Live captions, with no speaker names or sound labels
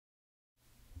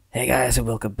Hey guys, and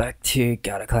welcome back to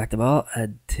Gotta Collect Them All.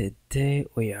 And today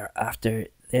we are after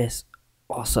this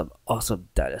awesome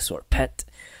dinosaur pet.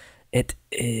 It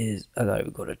is, and I'm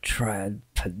gonna try and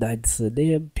pronounce the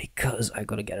name because I'm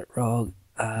gonna get it wrong.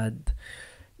 And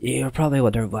you're probably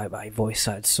wondering why my voice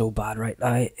sounds so bad right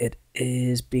now. It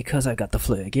is because I got the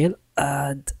flu again,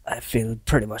 and I feel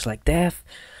pretty much like death.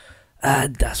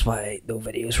 And that's why no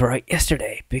videos were out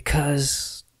yesterday,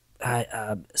 because I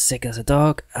am sick as a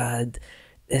dog, and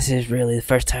this is really the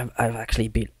first time I've actually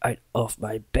been out of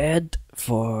my bed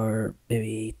for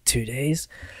maybe 2 days.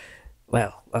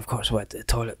 Well, of course, I went to the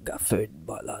toilet and got food and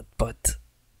whatnot, but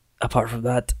apart from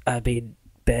that, I've been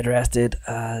bed rested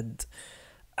and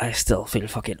I still feel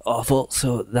fucking awful,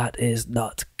 so that is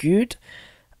not good.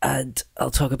 And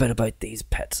I'll talk a bit about these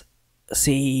pets.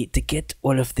 See, to get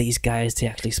one of these guys to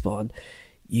actually spawn,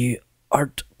 you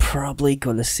aren't probably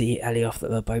going to see any of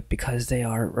them about because they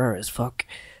are rare as fuck,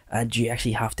 and you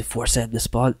actually have to force them to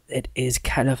spawn. It is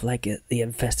kind of like the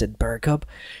infested bear cub,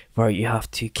 where you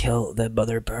have to kill the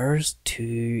mother bears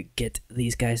to get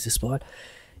these guys to spawn.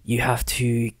 You have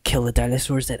to kill the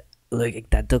dinosaurs that look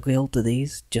identical to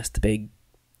these, just the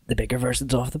bigger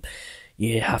versions of them.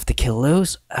 You have to kill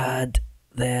those, and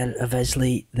then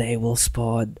eventually they will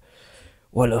spawn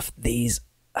one of these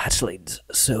hatchlings.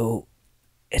 So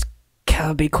it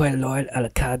can be quite annoying and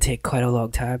it can take quite a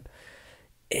long time.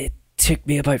 It took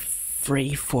me about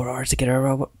 3-4 hours to get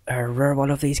a rare one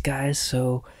of these guys,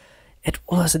 so it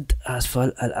wasn't as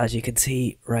fun. And as you can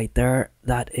see right there,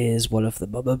 that is one of the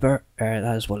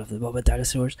that is one of the mama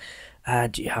dinosaurs,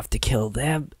 and you have to kill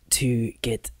them to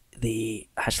get the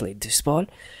hatchling to spawn.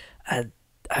 And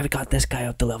I've got this guy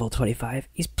up to level 25.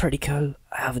 He's pretty cool.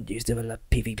 I haven't used him in a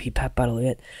PvP pet battle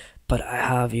yet, but I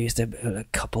have used him in a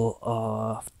couple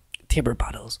of timber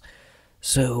battles.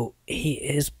 So he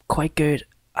is quite good.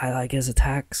 I like his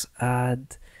attacks,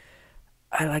 and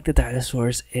I like the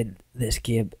dinosaurs in this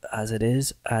game as it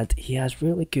is, and he has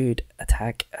really good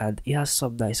attack, and he has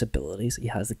some nice abilities. He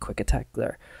has the quick attack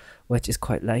there, which is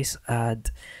quite nice.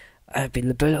 And I've been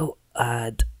the bullo,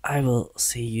 and I will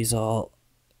see you all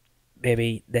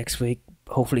maybe next week,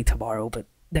 hopefully tomorrow, but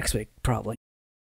next week probably.